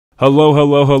Hello,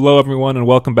 hello, hello, everyone, and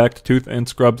welcome back to Tooth and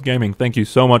Scrubs Gaming. Thank you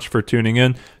so much for tuning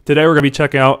in. Today we're going to be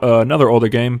checking out another older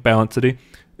game, BalanCity.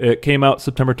 It came out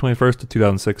September 21st of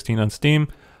 2016 on Steam.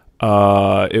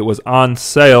 It was on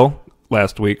sale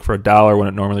last week for $1 when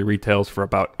it normally retails for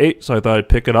about $8, so I thought I'd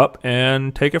pick it up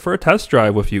and take it for a test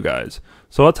drive with you guys.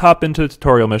 So let's hop into the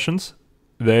tutorial missions.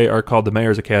 They are called the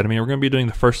Mayor's Academy. We're going to be doing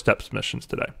the first steps missions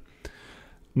today.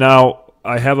 Now,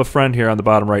 I have a friend here on the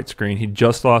bottom right screen. He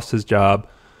just lost his job.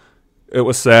 It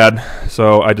was sad,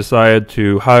 so I decided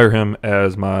to hire him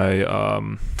as my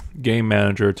game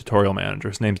manager, tutorial manager.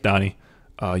 His name's Donnie.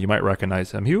 You might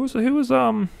recognize him. He was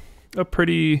a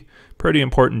pretty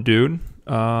important dude.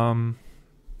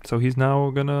 So he's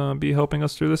now gonna be helping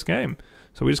us through this game.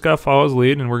 So we just gotta follow his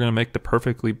lead, and we're gonna make the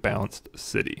perfectly balanced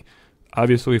city.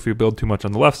 Obviously, if we build too much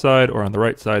on the left side or on the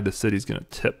right side, the city's gonna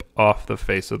tip off the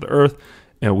face of the earth,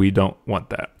 and we don't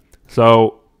want that.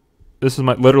 So this is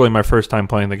literally my first time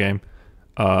playing the game.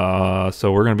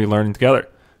 So we're going to be learning together.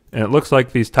 And it looks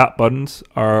like these top buttons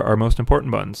are our most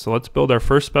important buttons. So let's build our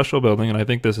first special building, and I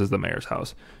think this is the mayor's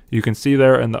house. You can see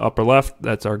there in the upper left,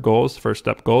 that's our goals, first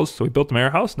step goals. So we built the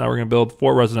mayor house. Now we're going to build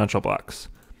 4 residential blocks.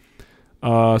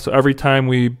 So every time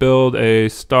we build a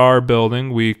star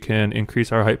building, we can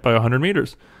increase our height by 100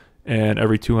 meters. And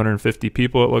every 250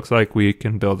 people, it looks like, we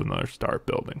can build another star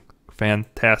building.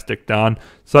 Fantastic, Don.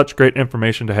 Such great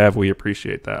information to have. We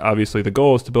appreciate that. Obviously, the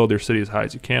goal is to build your city as high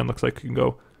as you can. Looks like you can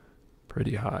go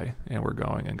pretty high, and we're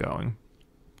going and going.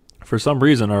 For some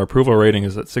reason, our approval rating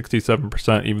is at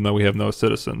 67%, even though we have no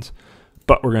citizens.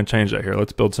 But we're going to change that here.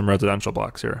 Let's build some residential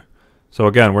blocks here. So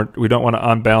again, we don't want to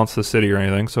unbalance the city or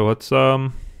anything. So let's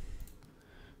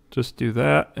just do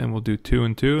that, and we'll do 2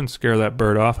 and 2 and scare that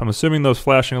bird off. I'm assuming those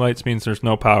flashing lights means there's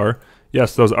no power.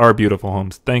 Yes, those are beautiful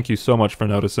homes. Thank you so much for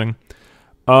noticing.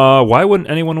 Why wouldn't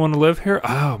anyone want to live here?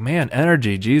 Oh, man,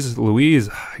 energy. Jesus Louise,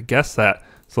 I guess that.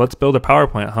 So let's build a power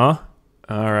plant, huh?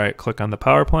 All right, click on the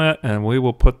power plant, and we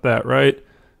will put that right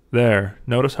there.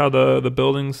 Notice how the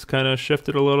buildings kind of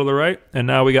shifted a little to the right, and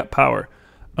now we got power.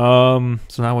 So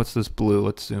now what's this blue?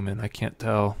 Let's zoom in. I can't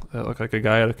tell. That looked like a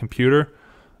guy at a computer.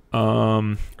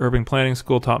 Urban Planning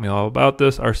School taught me all about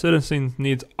this. Our citizens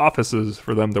needs offices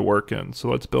for them to work in. So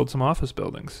let's build some office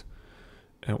buildings.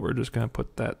 And we're just going to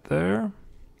put that there.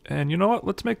 And you know what?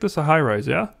 Let's make this a high-rise,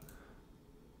 yeah?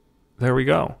 There we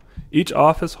go. Each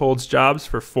office holds jobs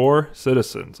for 4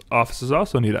 citizens. Offices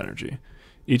also need energy.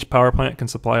 Each power plant can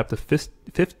supply up to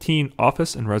 15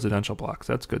 office and residential blocks.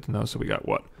 That's good to know. So we got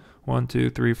what? 1,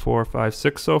 2, 3, 4, 5,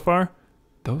 6 so far?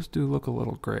 Those do look a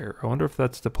little grayer. I wonder if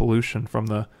that's the pollution from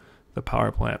the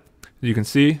power plant. As you can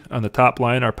see on the top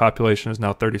line, our population is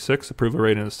now 36, approval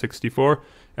rating is 64,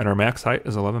 and our max height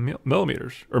is 11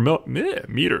 millimeters, or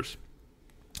meters.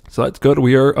 So that's good.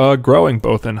 We are growing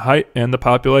both in height and the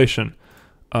population.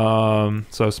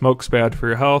 So smoke's bad for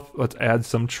your health. Let's add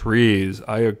some trees.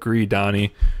 I agree,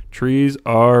 Donnie. Trees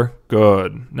are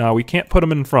good. Now, we can't put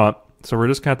them in front, so we're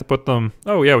just going to have to put them...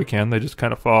 Oh, yeah, we can. They just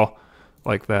kind of fall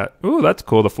like that. Ooh, that's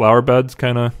cool. The flower bed's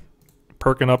kind of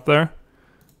perking up there.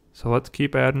 So let's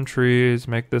keep adding trees,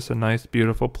 make this a nice,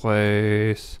 beautiful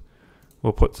place.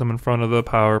 We'll put some in front of the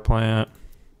power plant.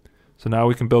 So now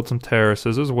we can build some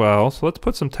terraces as well. So let's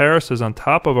put some terraces on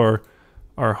top of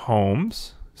our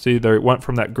homes. See, they went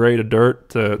from that gray to dirt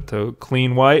to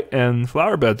clean white and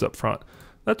flower beds up front.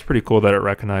 That's pretty cool that it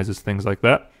recognizes things like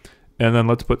that. And then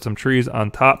let's put some trees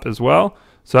on top as well.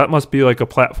 So that must be like a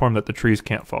platform that the trees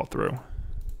can't fall through.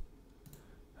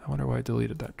 I wonder why I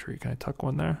deleted that tree. Can I tuck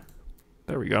one there?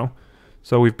 There we go.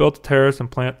 So we've built a terrace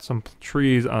and planted some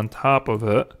trees on top of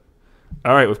it.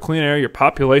 All right, with clean air, your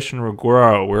population will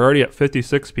grow. We're already at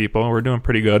 56 people, and we're doing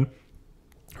pretty good.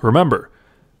 Remember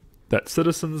that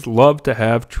citizens love to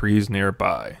have trees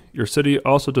nearby. Your city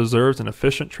also deserves an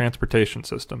efficient transportation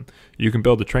system. You can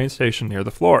build a train station near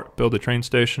the floor. Build a train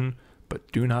station, but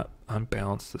do not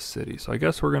unbalance the city. So I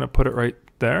guess we're going to put it right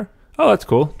there. Oh, that's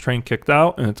cool. Train kicked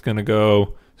out, and it's going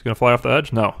to fly off the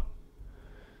edge? No.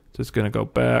 Just going to go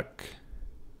back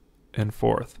and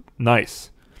forth.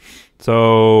 Nice.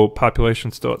 So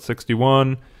population still at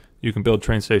 61. You can build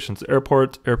train stations at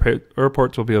airports.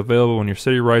 Airports will be available when your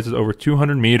city rises over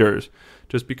 200 meters.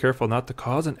 Just be careful not to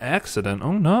cause an accident.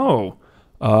 Oh, no.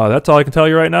 That's all I can tell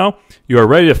you right now. You are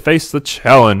ready to face the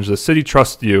challenge. The city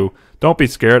trusts you. Don't be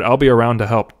scared. I'll be around to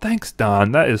help. Thanks,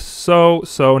 Don. That is so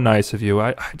nice of you.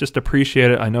 I just appreciate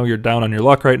it. I know you're down on your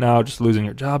luck right now, just losing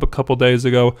your job a couple days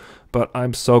ago, but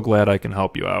I'm so glad I can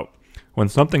help you out. When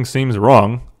something seems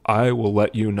wrong, I will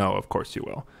let you know. Of course you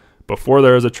will. Before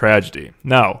there is a tragedy.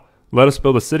 Now, let us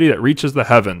build a city that reaches the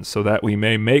heavens so that we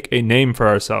may make a name for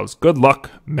ourselves. Good luck,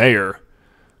 Mayor.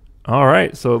 All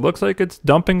right, so it looks like it's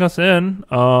dumping us in.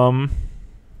 Oh,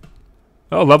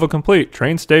 level complete.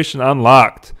 Train station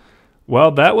unlocked.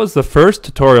 Well, that was the first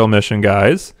tutorial mission,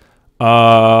 guys.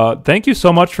 Thank you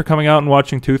so much for coming out and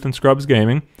watching Tooth and Scrubs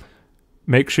Gaming.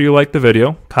 Make sure you like the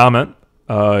video, comment.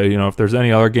 If there's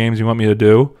any other games you want me to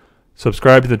do,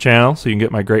 subscribe to the channel so you can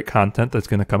get my great content that's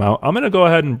going to come out. I'm going to go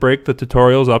ahead and break the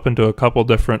tutorials up into a couple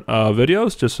different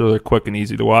videos just so they're quick and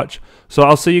easy to watch. So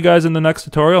I'll see you guys in the next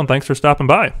tutorial, and thanks for stopping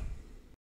by.